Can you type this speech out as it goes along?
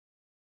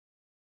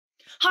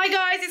Hi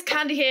guys, it's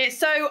Khandie here.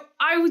 So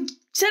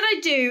said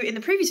I'd do in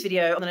the previous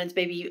video on the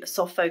Lensbaby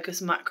soft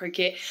focus macro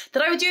kit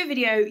that I would do a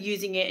video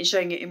using it and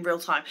showing it in real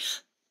time.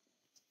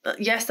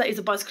 Yes, that is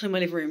a bicycle in my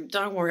living room.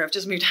 Don't worry, I've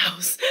just moved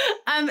house.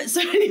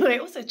 So anyway,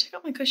 also check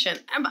out my cushion.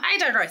 I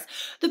digress.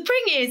 The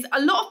thing is,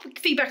 a lot of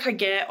feedback I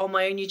get on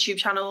my own YouTube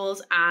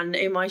channels and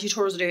in my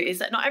tutorials I do is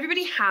that not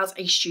everybody has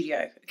a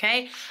studio,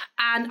 okay?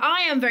 And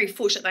I am very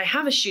fortunate that I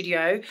have a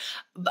studio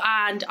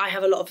and I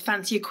have a lot of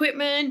fancy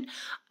equipment.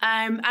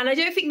 And I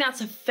don't think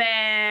that's a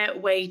fair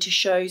way to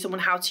show someone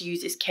how to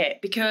use this kit,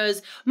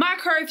 because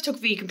macro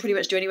photography you can pretty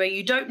much do anyway.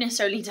 You don't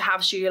necessarily need to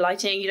have studio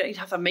lighting. You don't need to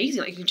have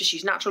amazing light. You can just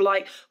use natural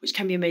light, which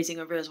can be amazing.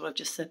 I realise what I've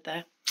just said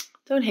there.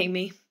 Don't hate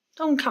me.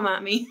 Don't come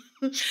at me.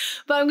 But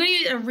I'm going to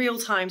use it in a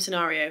real-time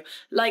scenario.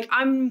 Like,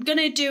 I'm going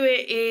to do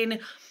it in,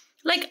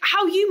 like,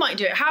 how you might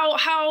do it.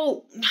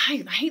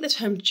 I hate the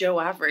term Joe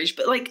Average,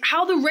 but like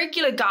how the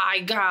regular guy,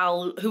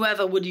 gal,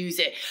 whoever would use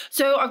it.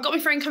 So I've got my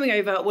friend coming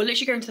over. We're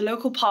literally going to the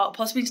local park,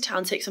 possibly to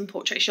town, take some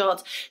portrait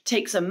shots,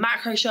 take some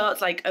macro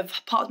shots, like of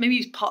parts,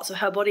 maybe parts of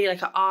her body,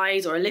 like her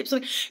eyes or her lips,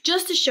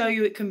 just to show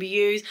you it can be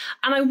used.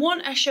 And I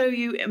want to show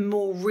you it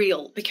more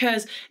real,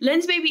 because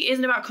Lensbaby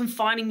isn't about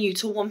confining you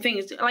to one thing.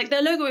 It's like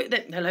their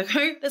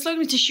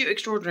slogan is to shoot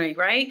extraordinary,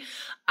 right?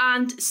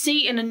 And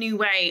see in a new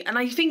way. And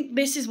I think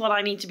this is what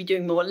I need to be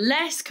doing more.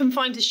 Less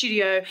confined to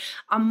studio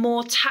and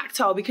more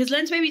tactile, because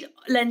Lensbaby's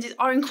lenses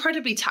are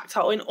incredibly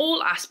tactile in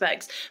all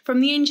aspects,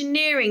 from the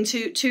engineering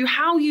to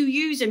how you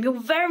use them.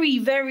 You're very,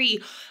 very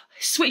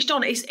switched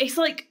on. It's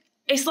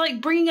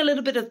like bringing a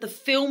little bit of the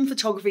film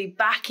photography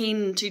back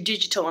into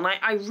digital, and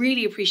I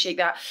really appreciate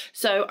that.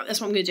 So that's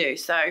what I'm going to do.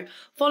 So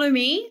follow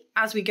me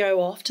as we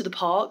go off to the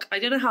park. I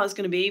don't know how it's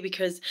going to be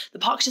because the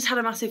park's just had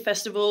a massive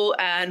festival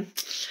and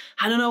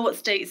I don't know what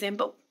state it's in,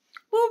 but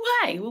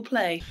we'll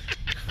play.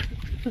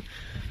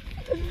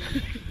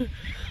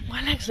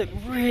 My legs look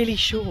really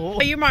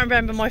short. You might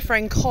remember my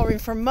friend Corin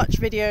from Much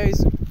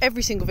Videos.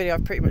 Every single video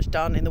I've pretty much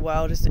done in the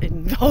world has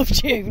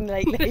involved you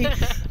lately.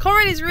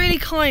 Corin is really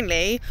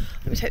kindly,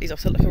 let me take these off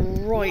so I look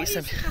right. What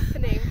is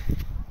happening?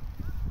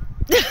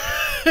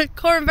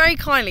 Corin very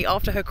kindly,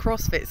 after her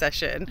CrossFit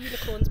session,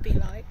 unicorns be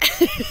like,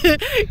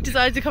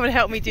 decided to come and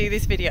help me do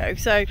this video.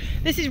 So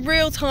this is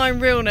real time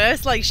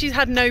realness. Like, she's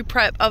had no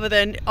prep other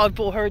than I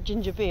bought her a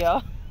ginger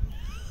beer.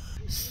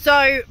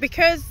 So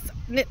because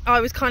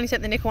I was kindly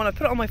sent the Nikon, I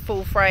put it on my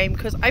full frame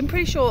because I'm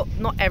pretty sure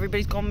not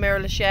everybody's gone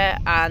mirrorless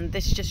yet, and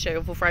this is just show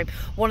your full frame.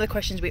 One of the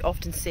questions we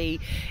often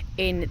see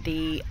in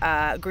the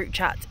group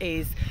chat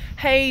is,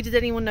 hey, does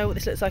anyone know what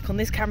this looks like on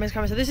this camera?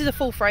 So this is a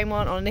full frame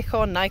one on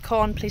a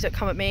Nikon, please don't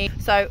come at me.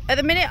 So at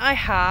the minute I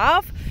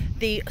have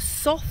the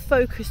soft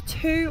focus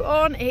 2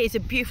 on. It is a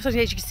beautiful sunny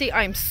day. As you can see,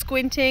 I am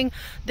squinting.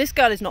 This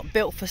girl is not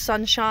built for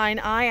sunshine.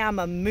 I am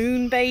a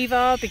moon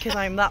bather because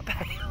I'm that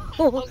pale.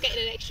 I'm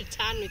getting an extra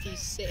tan with you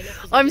sitting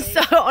up. I'm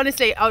so,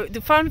 honestly,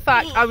 the fun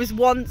fact, I was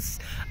once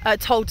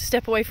told to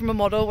step away from a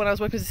model when I was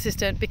working as an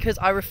assistant because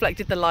I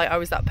reflected the light. I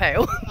was that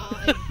pale.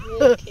 I'm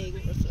walking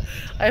reflector.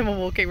 I am a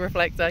walking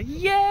reflector.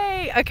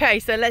 Yay! Okay,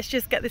 so let's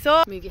just get this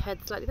off. Move your head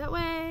slightly that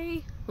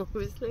way,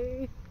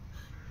 obviously.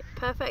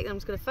 Perfect, I'm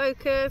just going to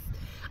focus.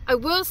 I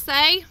will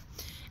say,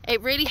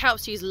 it really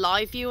helps to use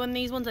live view on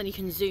these ones, and you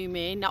can zoom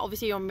in. Now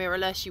obviously you're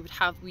mirrorless,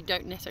 we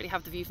don't necessarily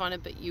have the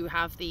viewfinder, but you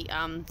have the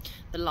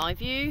live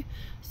view.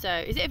 So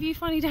is it a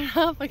viewfinder you don't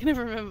have? I can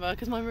never remember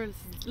because my mirrorless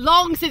is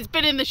long since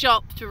been in the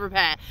shop to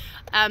repair.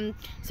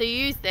 So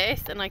you use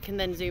this and I can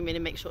then zoom in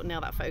and make sure to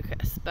nail that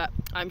focus. But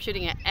I'm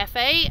shooting at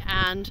f8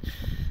 and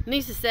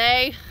needs to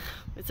say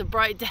it's a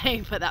bright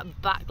day, but that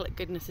backlit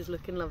goodness is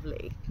looking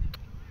lovely.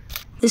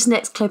 This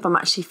next clip I'm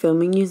actually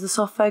filming using the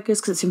soft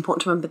focus because it's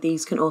important to remember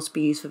these can also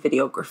be used for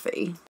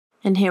videography.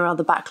 And here are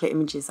the backlit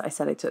images that I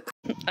said I took.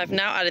 I've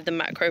now added the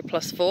macro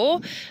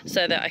 +4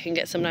 so that I can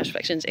get some nice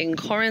reflections in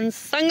Corin's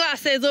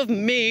sunglasses of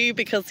me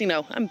because, you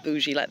know, I'm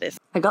bougie like this.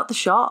 I got the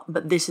shot,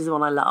 but this is the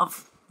one I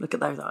love. Look at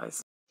those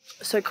eyes.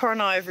 So Corin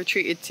and I have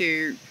retreated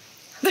to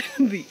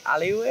the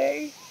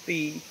alleyway,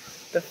 the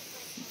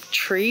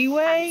tree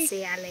way.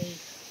 Fancy alley.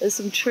 There's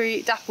some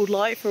dappled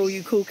light for all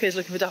you cool kids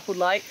looking for dappled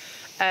light.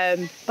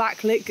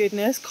 Backlit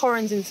goodness.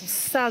 Corin's in some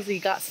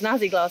snazzy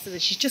glasses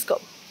that she's just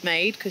got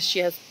made because she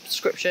has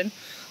prescription,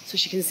 so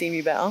she can see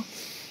me better.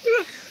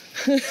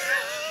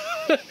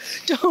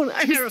 Don't.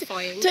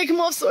 Terrifying. Take them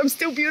off so I'm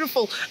still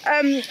beautiful.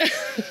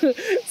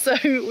 So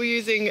we're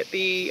using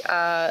the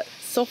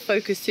soft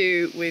focus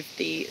 2 with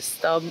the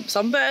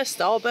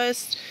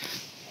starburst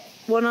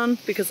one on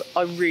because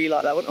I really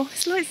like that one. Oh,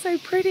 this light's so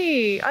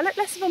pretty. I look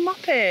less of a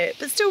muppet,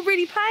 but still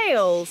really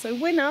pale. So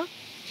winner.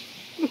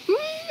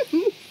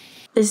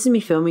 This is me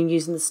filming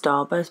using the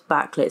starburst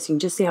backlit, so you can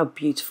just see how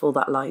beautiful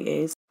that light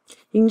is.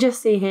 You can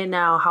just see here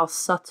now how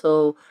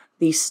subtle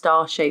these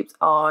star shapes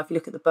are. If you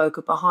look at the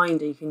bokeh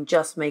behind it, you can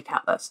just make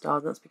out that star,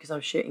 and that's because I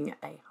was shooting at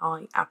a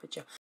high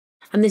aperture.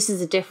 And this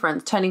is the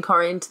difference. Turning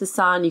Corin into the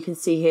sun, you can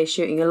see here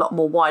shooting a lot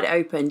more wide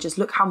open. Just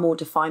look how more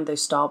defined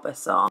those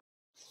starbursts are.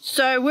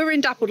 So we're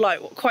in dappled light,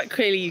 quite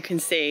clearly you can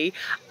see,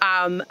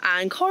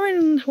 and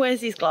Corin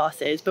wears these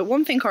glasses, but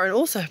one thing Corin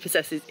also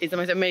possesses is the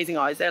most amazing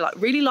eyes. They're like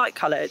really light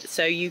coloured,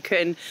 so you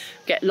can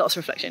get lots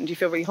of reflection. Do you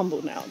feel really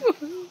humbled now?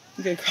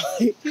 I'm gonna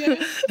cry.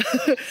 Yeah.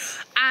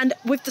 And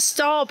with the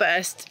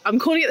starburst, I'm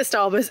calling it the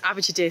starburst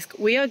aperture disc,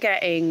 we are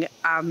getting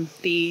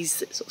these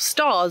sort of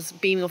stars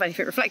beaming off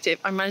anything reflective.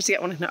 I managed to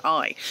get one in her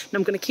eye, and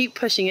I'm going to keep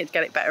pushing it to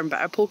get it better and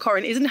better. Poor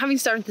Corin isn't having to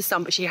stare into the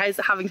sun, but she is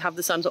having to have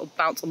the sun sort of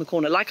bounce on the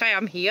corner like I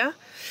am here.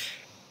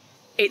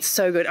 It's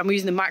so good. I'm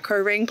using the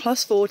macro ring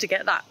 +4 to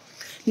get that.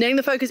 Nailing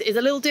the focus is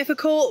a little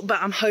difficult,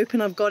 but I'm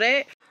hoping I've got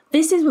it.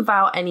 This is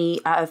without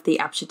any of the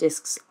aperture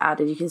discs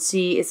added. You can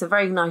see it's a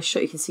very nice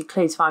shot. You can see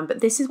clearly fine,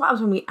 but this is what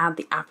happens when we add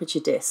the aperture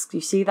disc.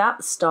 You see that?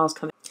 The stars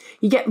coming.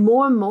 You get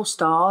more and more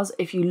stars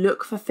if you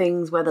look for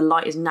things where the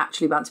light is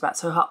naturally bouncing back.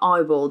 So her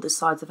eyeball, the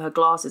sides of her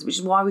glasses, which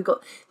is why we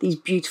got these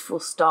beautiful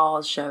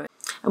stars showing.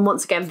 And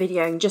once again,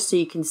 videoing just so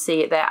you can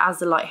see it there. As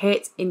the light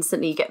hits,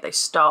 instantly you get those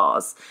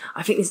stars.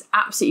 I think this is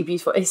absolutely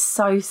beautiful. It's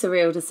so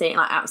surreal to see it,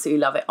 and I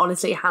absolutely love it.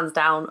 Honestly, hands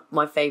down,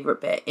 my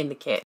favourite bit in the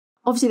kit.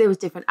 Obviously, there was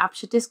different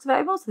aperture discs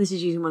available, so this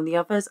is using one of the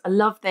others. I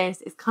love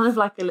this. It's kind of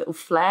like a little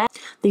flare.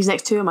 These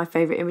next two are my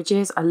favourite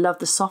images. I love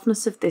the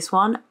softness of this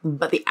one,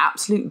 but the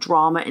absolute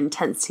drama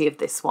intensity of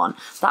this one.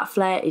 That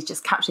flare is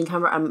just capturing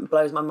camera and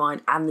blows my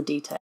mind, and the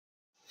detail.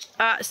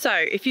 So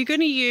if you're going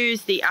to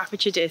use the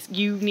aperture disc,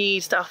 you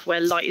need stuff where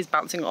light is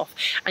bouncing off,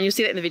 and you'll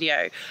see that in the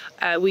video.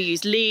 We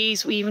used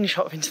leaves, we even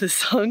shot into the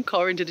sun.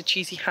 Corin did a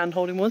cheesy hand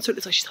holding one, so it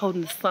looks like she's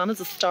holding the sun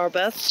as a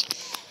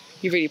starburst.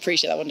 You really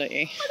appreciate that one, don't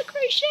you? On a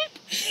cruise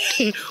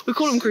ship. We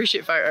call them cruise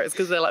ship photos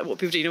because they're like what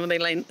people do, you know,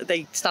 when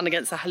they stand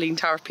against the Helene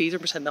Tower of Pisa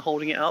and pretend they're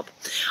holding it up.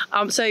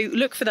 So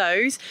look for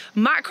those.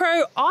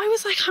 Macro, I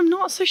was like, I'm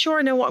not so sure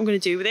I know what I'm going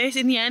to do with this.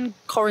 In the end,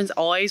 Corin's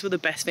eyes were the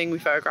best thing we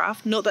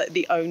photographed. Not that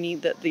the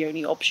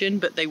only option,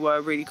 but they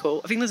were really cool.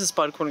 I think there's a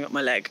spider crawling up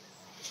my leg.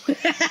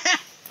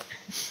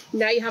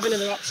 Now you have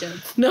another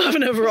option. Now I have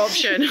another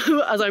option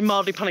as I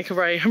mildly panic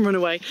away and run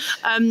away.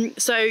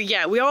 So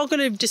yeah, we are going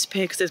to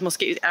disappear because there's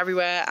mosquitoes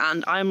everywhere,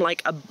 and I'm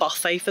like a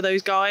buffet for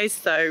those guys.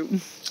 So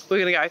we're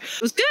going to go.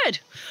 It was good.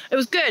 It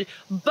was good.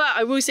 But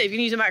I will say, if you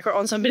use a macro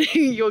on somebody,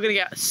 you're going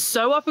to get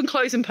so up and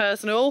close and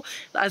personal.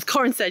 As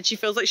Corin said, she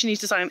feels like she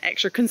needs to sign an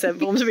extra consent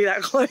form to be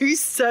that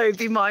close. So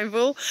be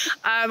mindful.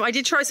 I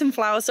did try some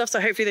flower stuff, so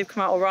hopefully they've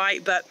come out all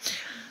right. But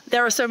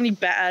there are so many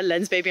better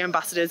Lensbaby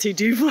ambassadors who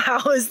do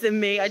flowers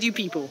than me. I do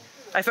people.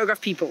 I photograph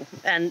people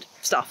and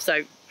stuff.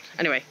 So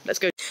anyway, let's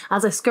go.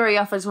 As I scurry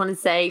off, I just want to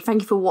say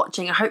thank you for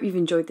watching. I hope you've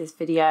enjoyed this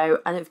video,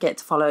 and don't forget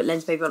to follow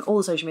Lensbaby on all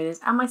the social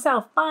medias and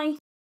myself. Bye.